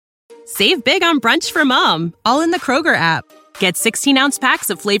Save big on brunch for mom, all in the Kroger app. Get 16-ounce packs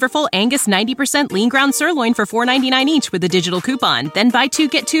of flavorful Angus 90% lean ground sirloin for $4.99 each with a digital coupon. Then buy 2,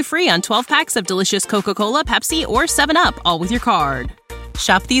 get 2 free on 12 packs of delicious Coca-Cola, Pepsi, or 7-Up, all with your card.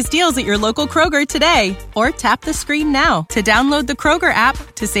 Shop these deals at your local Kroger today, or tap the screen now to download the Kroger app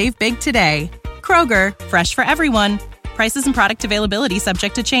to save big today. Kroger, fresh for everyone. Prices and product availability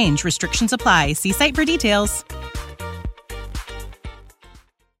subject to change. Restrictions apply. See site for details.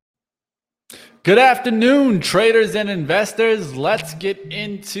 Good afternoon, traders and investors. Let's get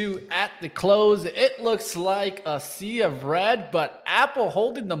into At the Close. It looks like a sea of red, but Apple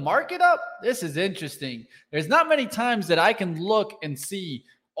holding the market up? This is interesting. There's not many times that I can look and see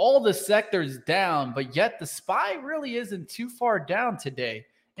all the sectors down, but yet the SPY really isn't too far down today.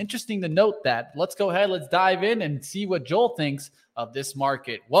 Interesting to note that. Let's go ahead. Let's dive in and see what Joel thinks of this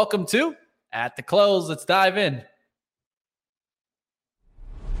market. Welcome to At the Close. Let's dive in.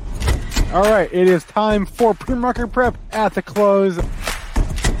 All right, it is time for pre-market prep at the close.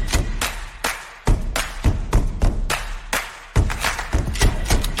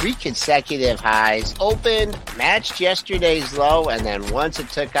 3 consecutive highs, opened, matched yesterday's low, and then once it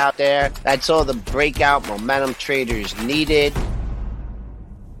took out there, that's all the breakout momentum traders needed.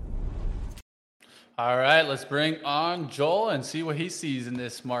 All right, let's bring on Joel and see what he sees in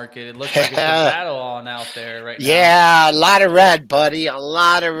this market. It looks like it's a battle on out there right now. Yeah, a lot of red, buddy. A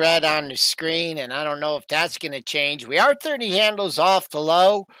lot of red on the screen, and I don't know if that's going to change. We are 30 handles off the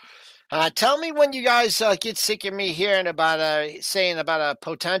low. Tell me when you guys get sick of me hearing about saying about a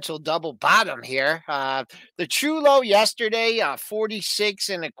potential double bottom here. The true low yesterday, 46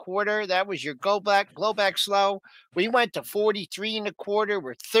 and a quarter. That was your blowback slow. We went to 43 and a quarter.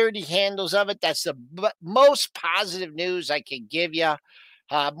 We're 30 handles of it. That's the most positive news I can give you.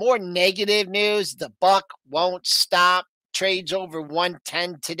 More negative news. The buck won't stop. Trades over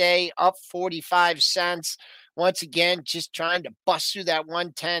 110 today, up 45 cents. Once again, just trying to bust through that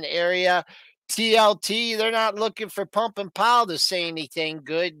 110 area. TLT, they're not looking for Pump and Powell to say anything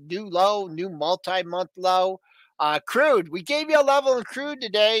good. New low, new multi-month low. Crude, we gave you a level in crude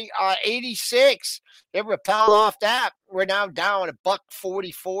today, 86. It repelled off that. We're now down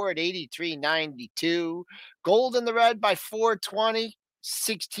 $1.44 at 83.92. Gold in the red by 420,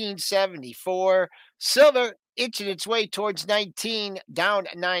 16.74. Silver itching its way towards 19, down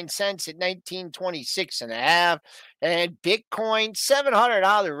 9 cents at 19.26.5. And Bitcoin,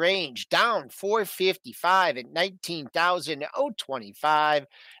 $700 range, down 455 at 19,025.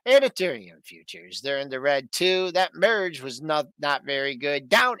 And Ethereum futures, they're in the red too. That merge was not very good,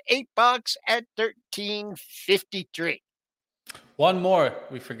 down $8 at 13.53. One more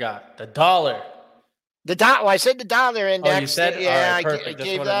we forgot, the dollar. I said the dollar index. Oh, you said? Yeah, right, I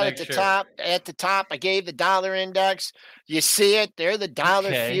gave that at the top. At the top, I gave the dollar index. You see it. They're the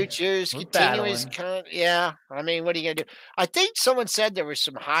dollar futures. Continuous current. Yeah. I mean, what are you going to do? I think someone said there were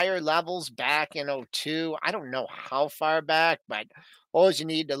some higher levels back in 2002. I don't know how far back, but all you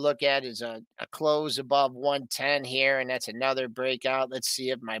need to look at is a close above 110 here, and that's another breakout. Let's see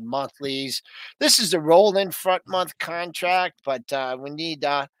if my monthlies. This is the roll-in front month contract, but we need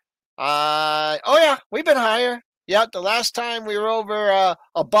we've been higher. Yeah, the last time we were over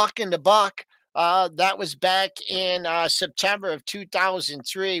a buck in the buck, that was back in September of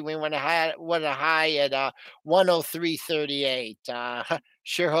 2003. We went a high at 103.38.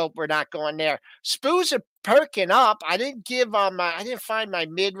 Sure hope we're not going there. SPOOs are perking up. I didn't find my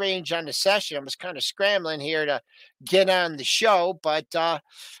mid range on the session. I was kind of scrambling here to get on the show, but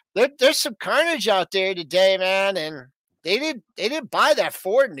there's some carnage out there today, man, and They didn't buy that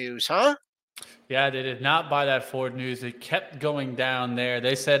Ford news, huh? Yeah, they did not buy that Ford news. It kept going down there.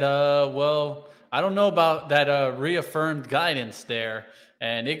 They said, well, I don't know about that reaffirmed guidance there.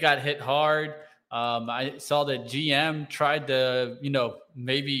 And it got hit hard. I saw that GM tried to,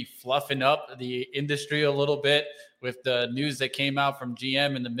 maybe fluffing up the industry a little bit with the news that came out from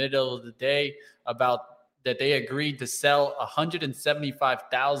GM in the middle of the day about that they agreed to sell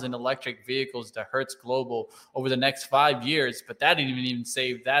 175,000 electric vehicles to Hertz Global over the next 5 years, but that didn't even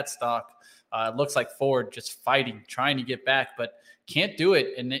save that stock. It looks like Ford just fighting, trying to get back, but can't do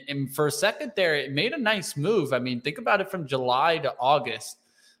it. And for a second there, it made a nice move. I mean, think about it from July to August.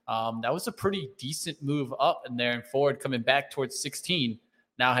 That was a pretty decent move up in there, and Ford coming back towards 16,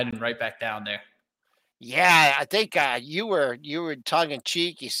 now heading right back down there. Yeah, I think you were tongue in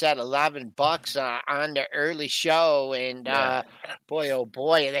cheek. You said $11 on the early show, and boy, oh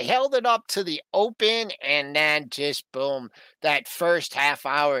boy, they held it up to the open, and then just boom, that first half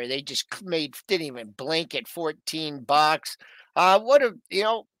hour, they just didn't even blink at $14.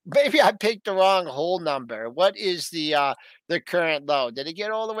 maybe I picked the wrong whole number. What is the current low? Did it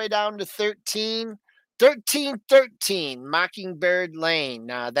get all the way down to 13? 1313 Mockingbird Lane.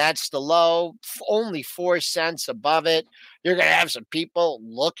 That's the low, only 4 cents above it. You're going to have some people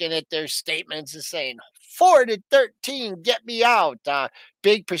looking at their statements and saying, 4 to 13, get me out.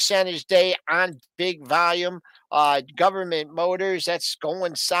 Big percentage day on big volume. Government Motors, that's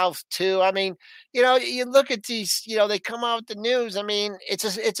going south too. I mean, you look at these, they come out with the news. I mean, it's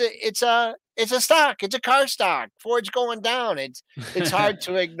a stock. It's a car stock. Ford's going down. It's hard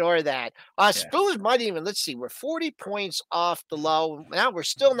to ignore that. Spools might even, let's see, we're 40 points off the low. Now we're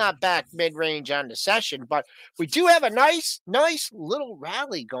still not back mid-range on the session, but we do have a nice little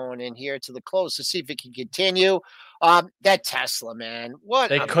rally going in here to the close to see if it can continue. That Tesla, man,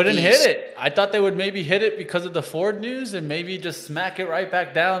 they couldn't hit it. I thought they would maybe hit it because of the Ford news and maybe just smack it right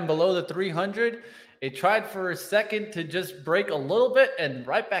back down below the 300. It tried for a second to just break a little bit and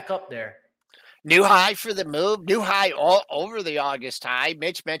right back up there. New high for the move. New high all over the August high.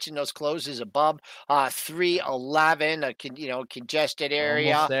 Mitch mentioned those closes above 311, a congested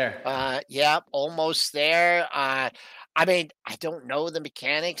area. Almost there. Yep, almost there. I mean, I don't know the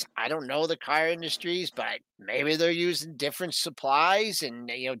mechanics. I don't know the car industries, but maybe they're using different supplies and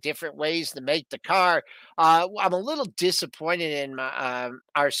different ways to make the car. I'm a little disappointed in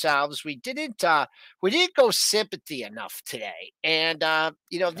ourselves. We didn't go sympathy enough today, and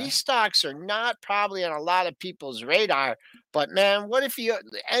these stocks are not probably on a lot of people's radar. But man, what if you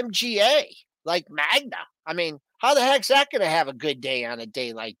MGA like Magna? I mean, how the heck's that going to have a good day on a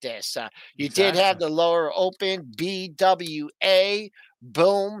day like this? You did have the lower open BWA.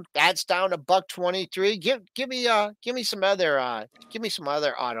 Boom, that's down to $1.23. Give me some other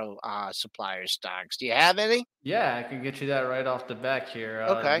auto supplier stocks. Do you have any? Yeah, I can get you that right off the back here.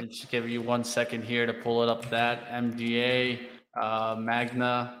 Okay. Just give you 1 second here to pull it up. That MDA,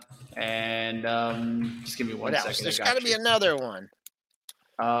 Magna, and just give me one second. There's got to be another one.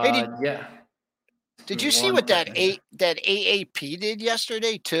 Yeah. Did you see what that AAP did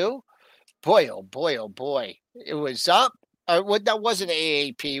yesterday too? Boy, oh boy, oh boy! It was up. What that wasn't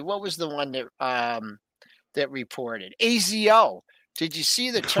AAP. What was the one that reported? AZO. Did you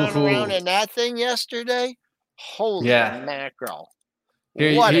see the turnaround in that thing yesterday? Holy mackerel! Here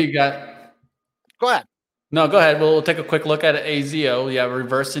you got. Go ahead. No, go ahead. We'll take a quick look at AZO. Yeah,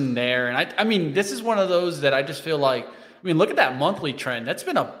 reversing there, and I mean, this is one of those that I just feel like. I mean, look at that monthly trend. That's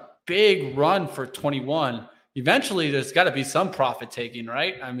been a big run for 21. Eventually, there's got to be some profit taking,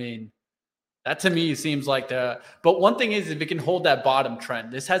 right? I mean, that to me seems like but one thing is if it can hold that bottom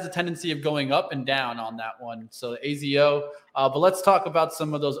trend, this has a tendency of going up and down on that one. So AZO, but let's talk about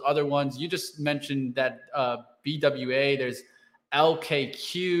some of those other ones. You just mentioned that BWA, there's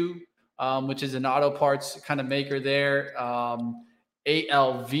LKQ, which is an auto parts kind of maker there.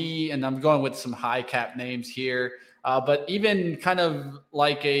 ALV, and I'm going with some high cap names here. But even kind of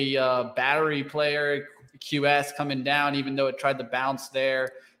like a battery player, QS coming down, even though it tried to bounce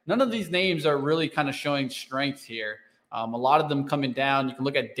there. None of these names are really kind of showing strength here. A lot of them coming down. You can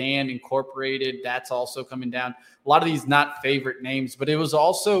look at Dan Incorporated. That's also coming down. A lot of these not favorite names, but it was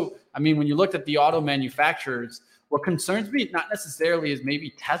also, I mean, when you looked at the auto manufacturers, what concerns me not necessarily is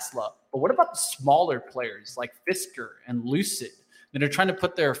maybe Tesla, but what about the smaller players like Fisker and Lucid that are trying to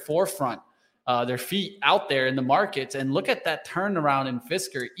put their feet out there in the markets? And look at that turnaround in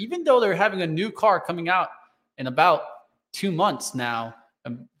Fisker. Even though they're having a new car coming out in about 2 months now,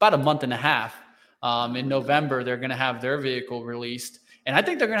 about a month and a half, in November, they're going to have their vehicle released. And I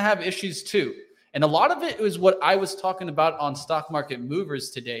think they're going to have issues too. And a lot of it was what I was talking about on Stock Market Movers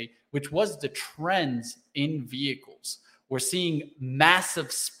today, which was the trends in vehicles. We're seeing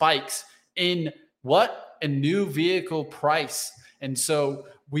massive spikes in a new vehicle price. And so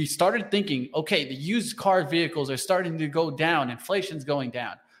we started thinking, okay, the used car vehicles are starting to go down. Inflation's going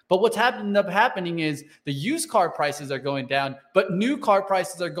down. But what's ended up happening is the used car prices are going down, but new car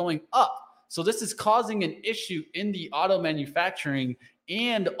prices are going up. So this is causing an issue in the auto manufacturing.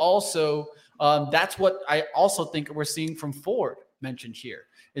 And also, that's what I also think we're seeing from Ford mentioned here,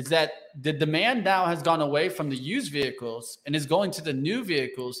 is that the demand now has gone away from the used vehicles and is going to the new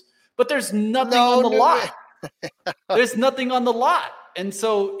vehicles, but there's nothing on the lot. There's nothing on the lot. And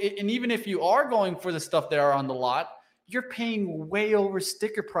so, and even if you are going for the stuff that are on the lot, you're paying way over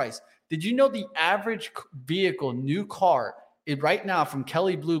sticker price. Did you know the average vehicle, new car, right now from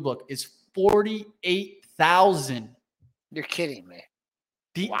Kelley Blue Book is $48,000? You're kidding me.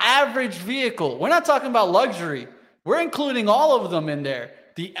 The average vehicle. We're not talking about luxury. We're including all of them in there.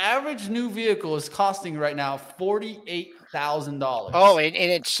 The average new vehicle is costing right now $48,000. Oh,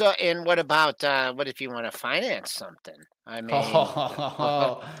 and what about what if you want to finance something? I mean,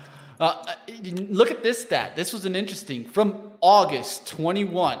 Look at this stat. This was an interesting from August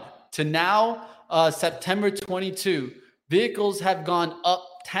 21 to now, September 22. Vehicles have gone up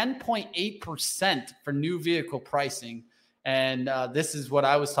 10.8% for new vehicle pricing. And this is what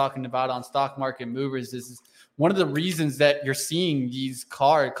I was talking about on Stock Market Movers. This is one of the reasons that you're seeing these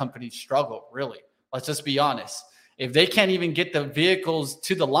car companies struggle, really. Let's just be honest. If they can't even get the vehicles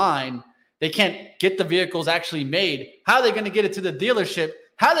to the line, they can't get the vehicles actually made. How are they going to get it to the dealership?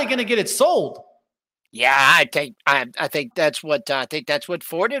 How are they going to get it sold? Yeah, I think that's what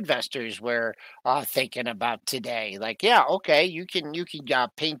Ford investors were thinking about today. Like, yeah, okay, you can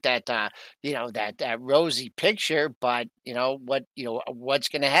paint that that rosy picture, but what's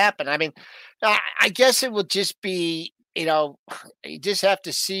going to happen? I mean, I guess it will just be you just have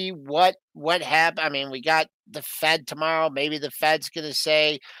to see what happened. I mean, we got the Fed tomorrow. Maybe the Fed's going to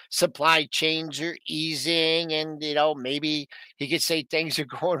say supply chains are easing, and maybe he could say things are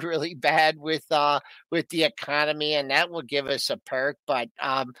going really bad with the economy, and that will give us a perk. But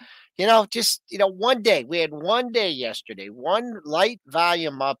one day, we had one day yesterday, one light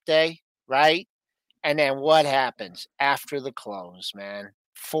volume up day, right? And then what happens after the close, man?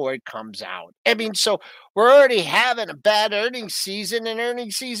 Ford comes out. I mean, so we're already having a bad earnings season, and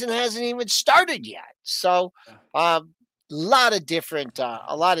earnings season hasn't even started yet. So, a lot of different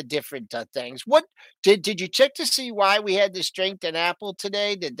things. What did you check to see why we had the strength in Apple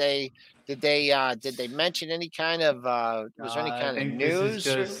today? Did they mention any kind of was there any kind of news?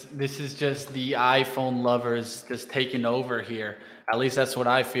 This is just the iPhone lovers just taking over here. At least that's what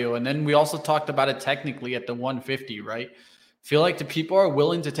I feel. And then we also talked about it technically at the 150, right? Feel like the people are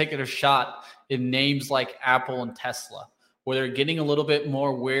willing to take a shot in names like Apple and Tesla. Where they're getting a little bit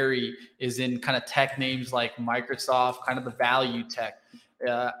more wary is in kind of tech names like Microsoft, kind of the value tech.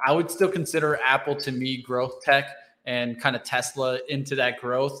 I would still consider Apple to me growth tech and kind of Tesla into that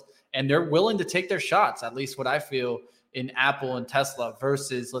growth. And they're willing to take their shots, at least what I feel, in Apple and Tesla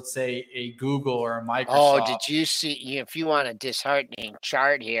versus, let's say, a Google or a Microsoft. Oh, did you see, if you want a disheartening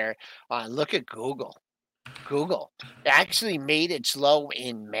chart here, look at Google. Google actually made its low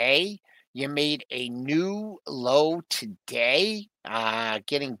in May. You made a new low today,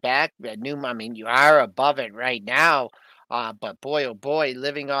 getting back a new. I mean, you are above it right now, but boy, oh boy,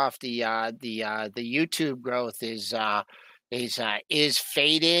 living off the YouTube growth is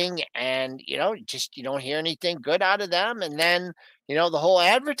fading, and just you don't hear anything good out of them. And then the whole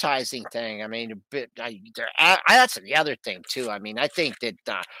advertising thing. I mean, that's the other thing too. I mean, I think that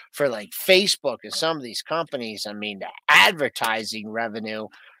for like Facebook and some of these companies, I mean, the advertising revenue.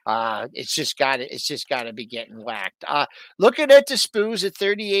 It's just got to be getting whacked. Looking at the SPOOs at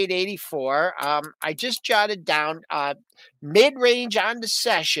 38.84. I just jotted down mid-range on the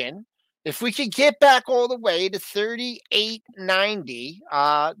session. If we could get back all the way to 38.90,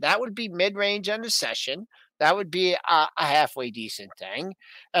 that would be mid-range on the session. That would be a halfway decent thing.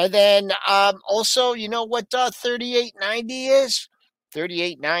 And then also, you know what 38.90 is?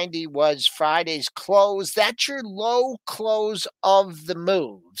 38.90 was Friday's close. That's your low close of the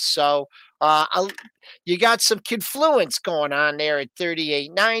move. So you got some confluence going on there at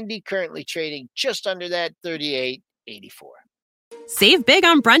 38.90, currently trading just under that 38.84. Save big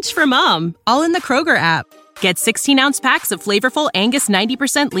on brunch for mom, all in the Kroger app. Get 16-ounce packs of flavorful Angus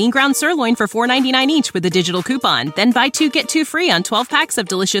 90% lean ground sirloin for $4.99 each with a digital coupon. Then buy 2, get 2 free on 12 packs of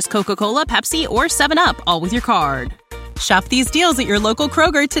delicious Coca-Cola, Pepsi, or 7-Up, all with your card. Shop these deals at your local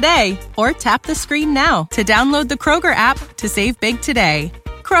Kroger today, or tap the screen now to download the Kroger app to save big today.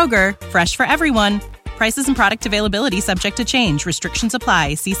 Kroger, fresh for everyone. Prices and product availability subject to change. Restrictions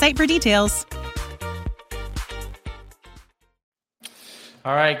apply. See site for details.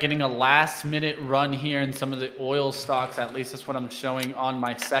 All right, getting a last-minute run here in some of the oil stocks. At least that's what I'm showing on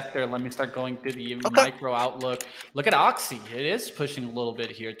my sector. Let me start going through the micro outlook. Look at Oxy. It is pushing a little bit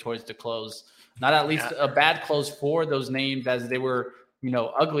here towards the close. Not at least a bad close for those names as they were,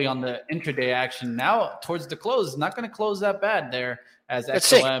 ugly on the intraday action. Now, towards the close, not going to close that bad there as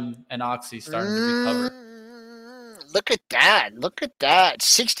XOM and Oxy starting to recover. Look at that. Look at that.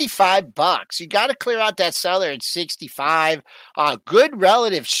 $65. You got to clear out that seller at 65. Good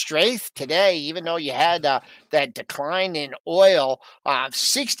relative strength today, even though you had that decline in oil.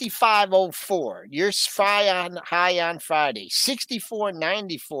 65.04. Your high on Friday.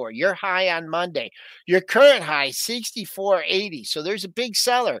 64.94. Your high on Monday. Your current high, 64.80. So there's a big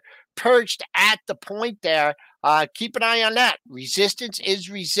seller perched at the point there. Keep an eye on that. Resistance is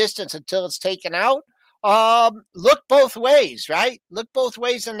resistance until it's taken out. Look both ways, right? Look both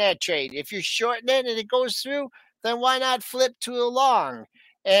ways in that trade. If you're shorting it and it goes through, then why not flip to a long?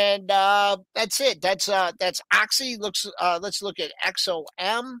 And that's it. That's Oxy. Let's look at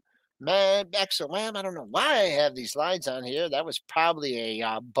XOM. Man, XOM. I don't know why I have these lines on here. That was probably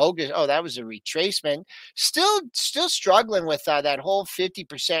a bogus. Oh, that was a retracement. Still struggling with that whole 50%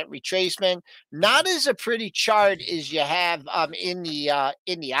 retracement. Not as a pretty chart as you have in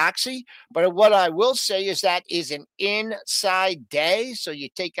the Oxy. But what I will say is that is an inside day. So you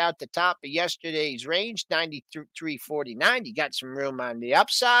take out the top of yesterday's range, 93.49. You got some room on the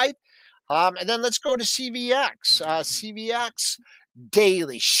upside. And then let's go to CVX. CVX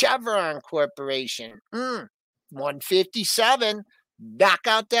daily, Chevron Corporation, 157. Knock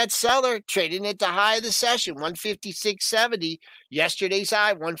out that seller, trading at the high of the session, 156.70. Yesterday's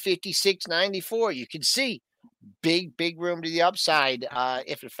high, 156.94. You can see big room to the upside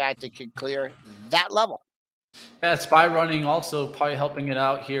if in fact it could clear that level. Yeah, SPY running also probably helping it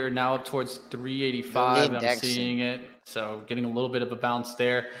out here now up towards 385. I'm seeing it. So getting a little bit of a bounce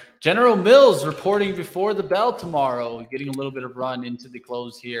there. General Mills reporting before the bell tomorrow, getting a little bit of run into the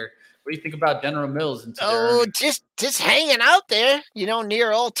close here. What do you think about General Mills? Just hanging out there,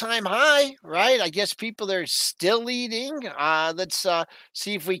 near all-time high, right? I guess people are still eating. Let's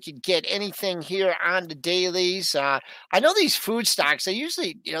see if we can get anything here on the dailies. I know these food stocks, they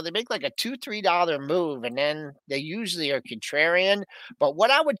usually, they make like a $2-3 move, and then they usually are contrarian. But what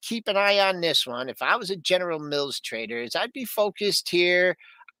I would keep an eye on this one, if I was a General Mills trader, is I'd be focused here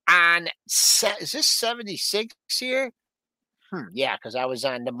on, is this 76 here? Yeah, because I was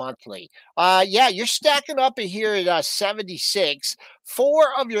on the monthly. Yeah, you're stacking up here at 76.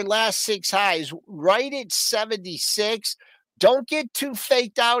 4 of your last 6 highs right at 76. Don't get too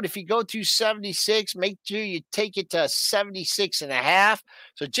faked out. If you go to 76, make sure you take it to 76.5.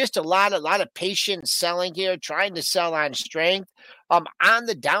 So just a lot of patient selling here, trying to sell on strength. On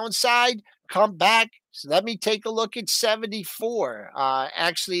the downside, come back. So let me take a look at 74.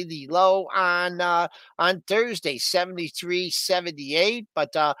 Actually, the low on Thursday, 73.78,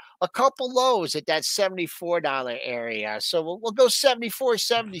 but a couple lows at that $74 area. So we'll go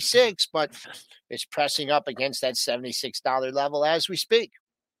 74.76, but it's pressing up against that $76 level as we speak.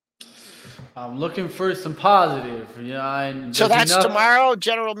 I'm looking for some positive. So that's tomorrow.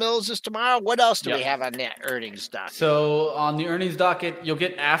 General Mills is tomorrow. What else do we have on that earnings docket? So on the earnings docket, you'll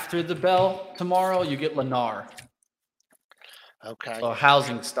get after the bell tomorrow, you get Lennar. Okay. So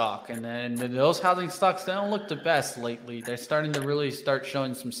housing stock. And then those housing stocks, they don't look the best lately. They're starting to really start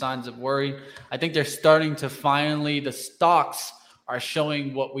showing some signs of worry. I think they're starting to the stocks are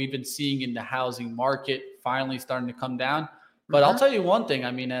showing what we've been seeing in the housing market, finally starting to come down. But I'll tell you one thing.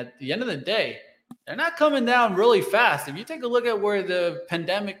 I mean, at the end of the day, they're not coming down really fast. If you take a look at where the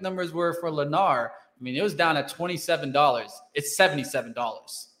pandemic numbers were for Lennar, I mean, it was down at $27. It's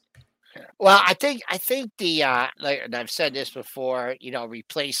 $77. Well, I think the like I've said this before,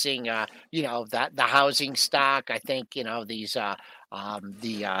 replacing the housing stock. I think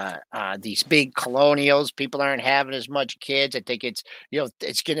these big colonials, people aren't having as much kids. I think it's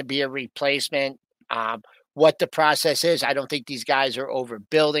going to be a replacement. What the process is, I don't think these guys are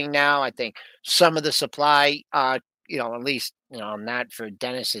overbuilding now. I think some of the supply, at least, not for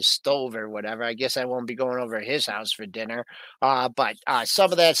Dennis's stove or whatever. I guess I won't be going over to his house for dinner. But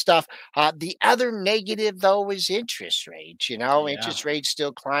some of that stuff. The other negative, though, is interest rates. Interest rates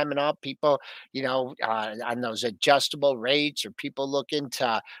still climbing up. People, on those adjustable rates, or people looking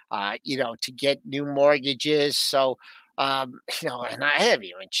to, to get new mortgages. So, and I haven't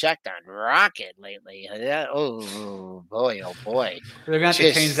even checked on Rocket lately. Oh boy. They're going to have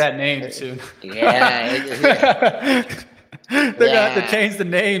to change that name soon. Yeah. They're going to have to change the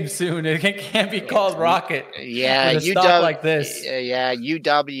name soon. It can't be called Rocket. Yeah. With a stock like this. Yeah.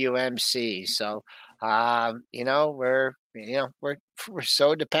 UWMC. So, we're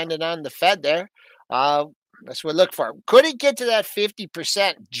so dependent on the Fed there. That's what we look for. Couldn't get to that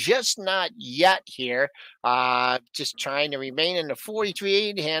 50%, just not yet here. Just trying to remain in the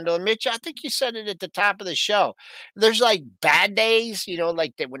 43.8 handle. And Mitch, I think you said it at the top of the show. There's like bad days,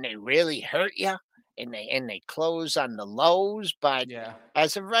 like when they really hurt you and they close on the lows. But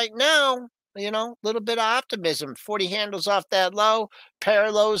as of right now, a little bit of optimism. 40 handles off that low, pair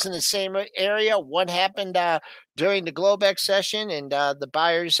of lows in the same area. One happened during the Globex session, and the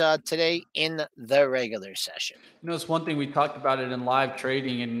buyers today in the regular session. It's one thing we talked about it in live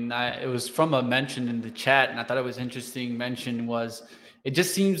trading, and it was from a mention in the chat, and I thought it was interesting. Mention was, it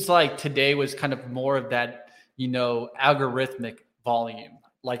just seems like today was kind of more of that, algorithmic volume.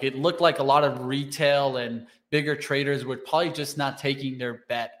 Like it looked like a lot of retail and bigger traders were probably just not taking their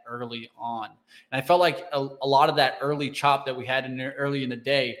bet early on. And I felt like a lot of that early chop that we had early in the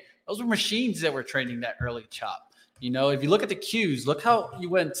day, those were machines that were trading that early chop. If you look at the Qs, look how you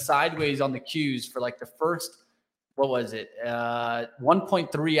went sideways on the Qs for like the first,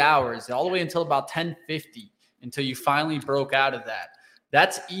 1.3 hours, all the way until about 10:50, until you finally broke out of that.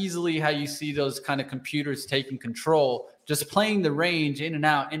 That's easily how you see those kind of computers taking control, just playing the range in and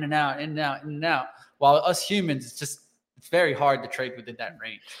out, in and out, in and out, in and out. While us humans, it's very hard to trade within that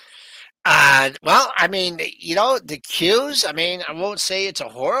range. Well, I mean, the Qs, I mean, I won't say it's a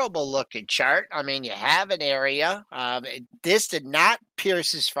horrible looking chart. I mean, you have an area. This did not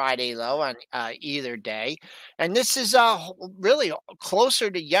pierce his Friday low on either day. And this is really closer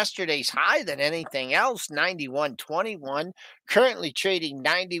to yesterday's high than anything else, 91.21, currently trading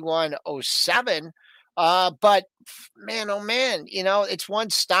 91.07. But man, oh man, it's one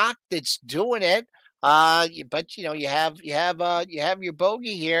stock that's doing it. But you have your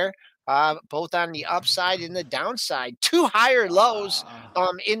bogey here. Both on the upside and the downside, two higher lows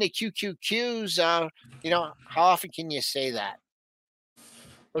in the QQQs. How often can you say that?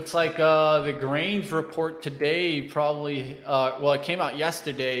 Looks like the grains report today probably, it came out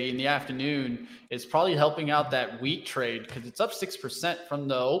yesterday in the afternoon. It's probably helping out that wheat trade because it's up 6% from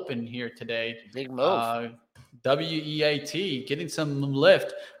the open here today. Big move. WEAT getting some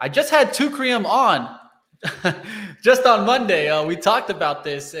lift. I just had Tucrium on. Just on Monday, we talked about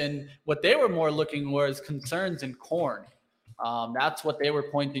this, and what they were more looking was concerns in corn. That's what they were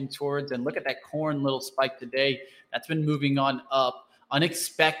pointing towards. And look at that corn little spike today. That's been moving on up.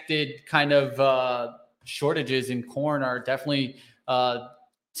 Unexpected kind of shortages in corn are definitely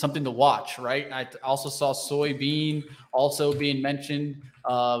something to watch, right? I also saw soybean also being mentioned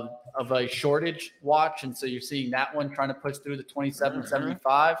of a shortage watch. And so you're seeing that one trying to push through the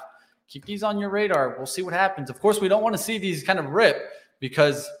 27.75. Keep these on your radar. We'll see what happens. Of course, we don't want to see these kind of rip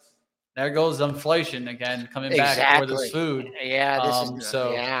because there goes inflation again coming back for this food. Yeah,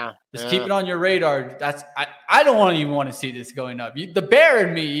 just keep it on your radar. I don't even want to see this going up. The bear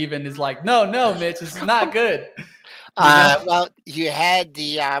in me even is like, no, Mitch, this is not good. Well, you had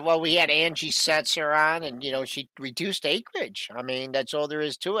we had Angie Setzer on, and she reduced acreage. I mean, that's all there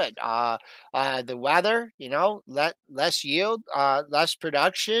is to it. The weather, less yield, less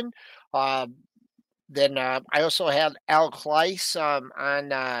production. Then I also had Al Kleiss on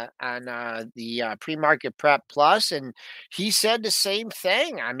the Pre-Market Prep Plus, and he said the same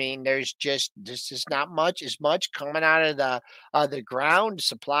thing. I mean, this is not as much coming out of the ground.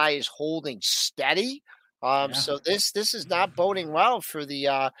 Supply is holding steady. So this is not boding well for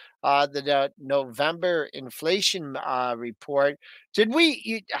the November inflation report. Did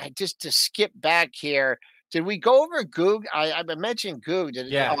we just to skip back here? Did we go over Goog? I mentioned Goog.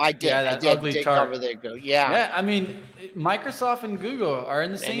 I did. Yeah, that ugly chart over there. Goog. Yeah. Yeah, I mean, Microsoft and Google are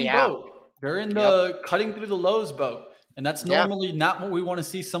in the same boat. They're in the cutting through the lows boat. And that's normally not what we want to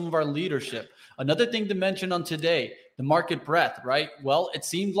see some of our leadership. Another thing to mention on today, the market breadth, right? Well, it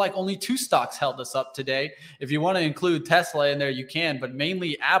seemed like only two stocks held us up today. If you want to include Tesla in there, you can, but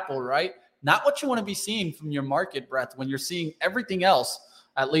mainly Apple, right? Not what you want to be seeing from your market breadth when you're seeing everything else,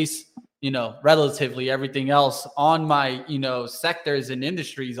 at least, relatively everything else on my, sectors and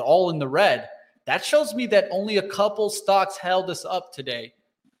industries all in the red. That shows me that only a couple stocks held us up today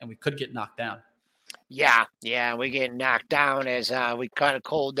and we could get knocked down. Yeah, we get knocked down as we kind of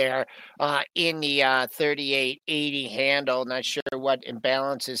cold there in the 38.80 handle. Not sure what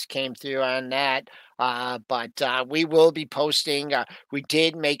imbalances came through on that, but we will be posting. We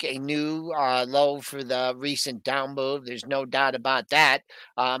did make a new low for the recent down move. There's no doubt about that.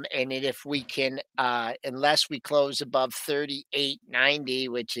 And if we can, unless we close above 38.90,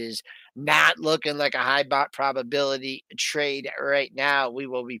 which is not looking like a high probability trade right now, we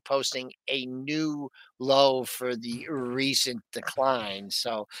will be posting a new low for the recent decline.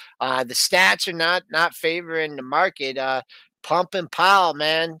 So the stats are not favoring the market. Pump and Powell,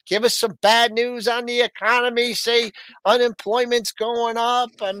 man, give us some bad news on the economy. Say unemployment's going up.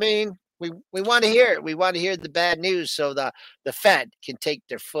 I mean, we want to hear it. We want to hear the bad news so the Fed can take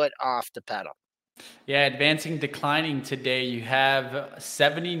their foot off the pedal. Yeah, advancing declining today. You have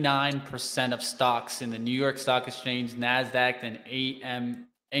 79% of stocks in the New York Stock Exchange, NASDAQ, and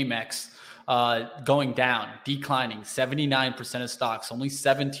AMEX going down, declining. 79% of stocks. Only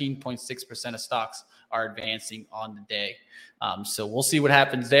 17.6% of stocks are advancing on the day. So we'll see what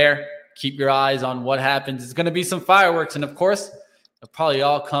happens there. Keep your eyes on what happens. It's going to be some fireworks. And, of course, they'll probably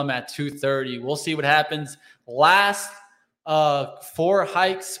all come at 2:30. We'll see what happens. Last 4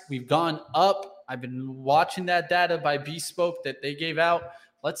 hikes, we've gone up. I've been watching that data by Bespoke that they gave out.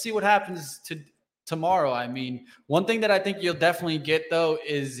 Let's see what happens tomorrow. I mean, one thing that I think you'll definitely get, though,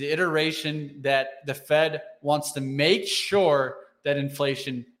 is the iteration that the Fed wants to make sure that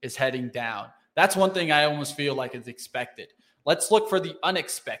inflation is heading down. That's one thing I almost feel like is expected. Let's look for the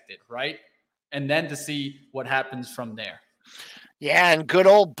unexpected, right? And then to see what happens from there. Yeah, and good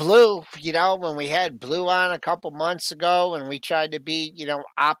old Blue, when we had Blue on a couple months ago and we tried to be,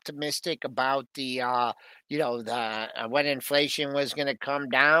 optimistic about when inflation was going to come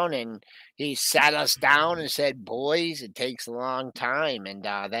down, and he sat us down and said, boys, it takes a long time. And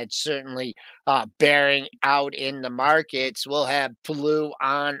that's certainly bearing out in the markets. We'll have Blue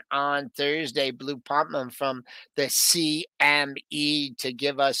on Thursday, Blue Pumpman from the CME, to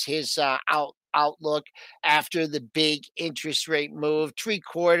give us his outlook after the big interest rate move.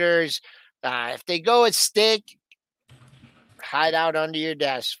 3/4. If they go at stick, hide out under your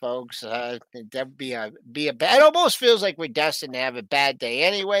desk, folks. That'd be a bad. It almost feels like we're destined to have a bad day,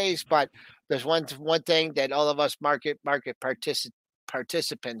 anyways. But there's one thing that all of us market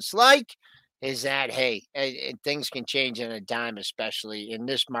participants like, is that, hey, things can change in a dime, especially in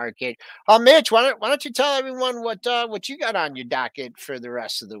this market. Mitch, why don't you tell everyone what you got on your docket for the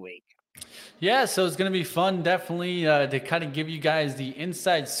rest of the week? Yeah, so it's going to be fun, definitely, to kind of give you guys the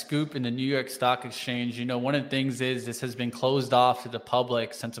inside scoop in the New York Stock Exchange. One of the things is this has been closed off to the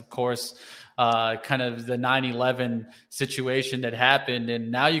public since, of course, kind of the 9/11 situation that happened. And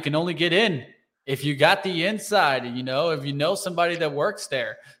now you can only get in if you got the inside, if you know somebody that works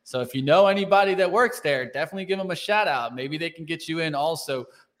there. So if you know anybody that works there, definitely give them a shout out. Maybe they can get you in also.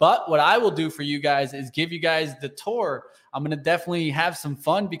 But what I will do for you guys is give you guys the tour. I'm going to definitely have some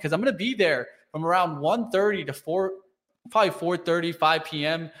fun because I'm going to be there from around 1:30 to 4:30, 5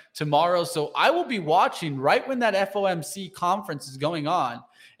 p.m. tomorrow. So I will be watching right when that FOMC conference is going on,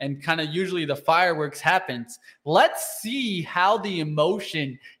 and kind of usually the fireworks happens. Let's see how the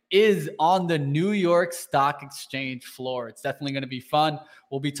emotion is on the New York Stock Exchange floor. It's definitely going to be fun.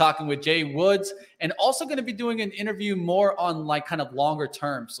 We'll be talking with Jay Woods, and also going to be doing an interview more on like kind of longer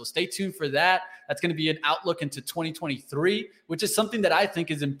term. So stay tuned for that. That's going to be an outlook into 2023, which is something that I think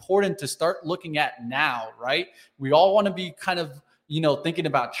is important to start looking at now, right? We all want to be kind of, thinking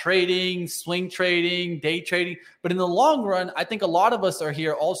about trading, swing trading, day trading. But in the long run, I think a lot of us are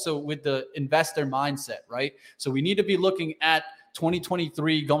here also with the investor mindset, right? So we need to be looking at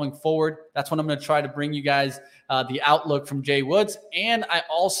 2023 going forward. That's when I'm going to try to bring you guys the outlook from Jay Woods. And I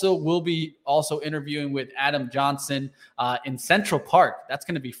also will be interviewing with Adam Johnson in Central Park. That's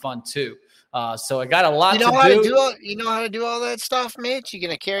going to be fun too. So I got a lot to do. You know how to do all that stuff, Mitch? You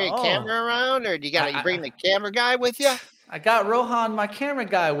going to carry a camera around, or do you got to bring the camera guy with you? I got Rohan, my camera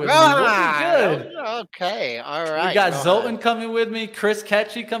guy, with me. We'll be good. Okay, all right. We got Zoltan coming with me, Chris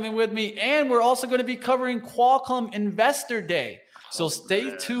Ketchy coming with me, and we're also going to be covering Qualcomm Investor Day. So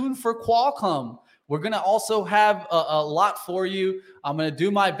stay tuned for Qualcomm. We're going to also have a lot for you. I'm going to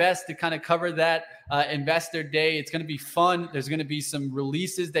do my best to kind of cover that Investor Day. It's going to be fun. There's going to be some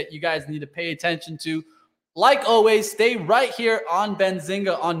releases that you guys need to pay attention to. Like always, stay right here on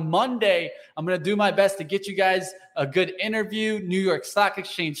Benzinga on Monday. I'm going to do my best to get you guys a good interview, New York Stock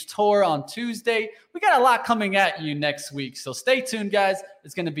Exchange tour on Tuesday. We got a lot coming at you next week. So stay tuned, guys.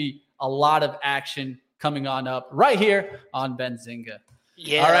 It's going to be a lot of action coming on up right here on Benzinga.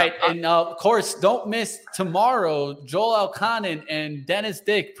 Yeah. All right. And of course, don't miss tomorrow, Joel Elconin and Dennis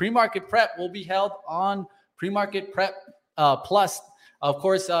Dick. Pre-market prep will be held on Pre-market Prep Plus. Of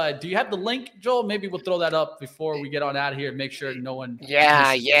course, do you have the link, Joel? Maybe we'll throw that up before we get on out of here. Make sure no one.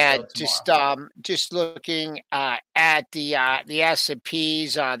 Yeah. Just looking at the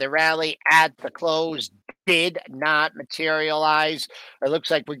S&Ps, the rally at the close did not materialize. It looks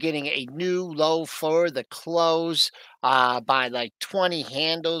like we're getting a new low for the close by like 20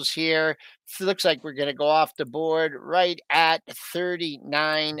 handles here. It looks like we're going to go off the board right at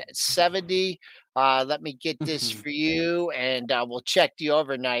 39.70. Let me get this for you, and we'll check the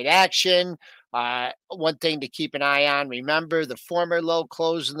overnight action. One thing to keep an eye on, remember the former low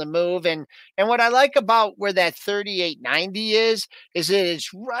close in the move. And what I like about where that 38.90 is it is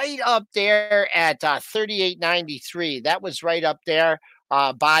right up there at 38.93. That was right up there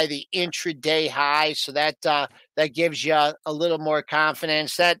by the intraday high. So that gives you a little more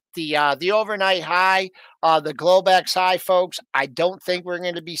confidence that the overnight high, the Globex high, folks, I don't think we're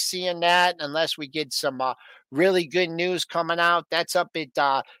going to be seeing that unless we get some really good news coming out. That's up at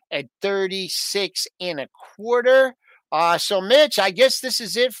 36.25. So Mitch, I guess this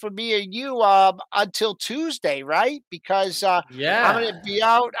is it for me and you until Tuesday, right? Because I'm going to be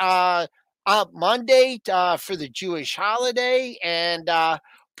out Monday for the Jewish holiday, and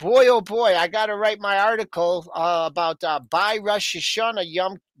boy, oh boy, I got to write my article about buy Rosh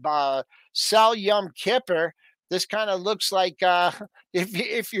Hashanah, sell Yom Kippur. This kind of looks like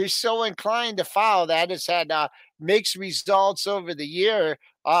if you're so inclined to follow that, it's had mixed results over the year.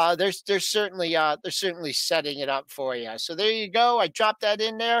 they're certainly setting it up for you. So there you go. I dropped that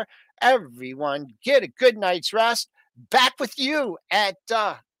in there. Everyone, get a good night's rest. Back with you at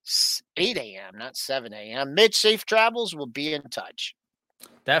 8 a.m., not 7 a.m. Mitch, safe travels. We'll be in touch.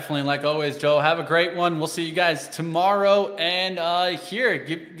 Definitely, like always, Joe. Have a great one. We'll see you guys tomorrow. And here,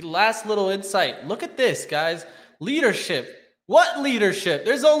 give last little insight. Look at this, guys. Leadership. What leadership?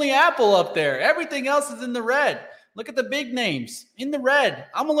 There's only Apple up there. Everything else is in the red. Look at the big names in the red.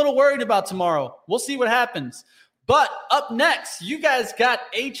 I'm a little worried about tomorrow. We'll see what happens. But up next, you guys got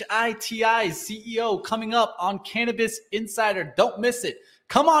HITI's CEO coming up on Cannabis Insider. Don't miss it.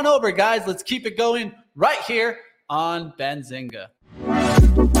 Come on over, guys. Let's keep it going right here on Benzinga.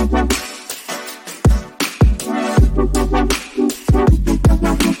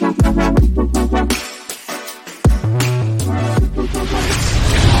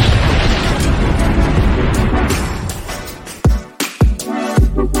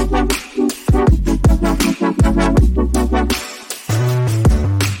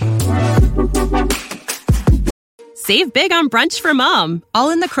 Save big on brunch for mom, all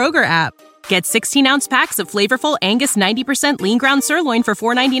in the Kroger app. Get 16-ounce packs of flavorful Angus 90% lean ground sirloin for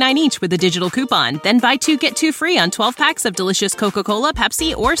 $4.99 each with a digital coupon. Then buy 2, get 2 free on 12 packs of delicious Coca-Cola,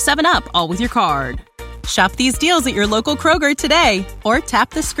 Pepsi, or 7-Up, all with your card. Shop these deals at your local Kroger today, or tap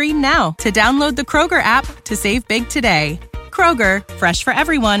the screen now to download the Kroger app to save big today. Kroger, fresh for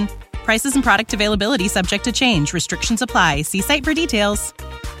everyone. Prices and product availability subject to change. Restrictions apply. See site for details.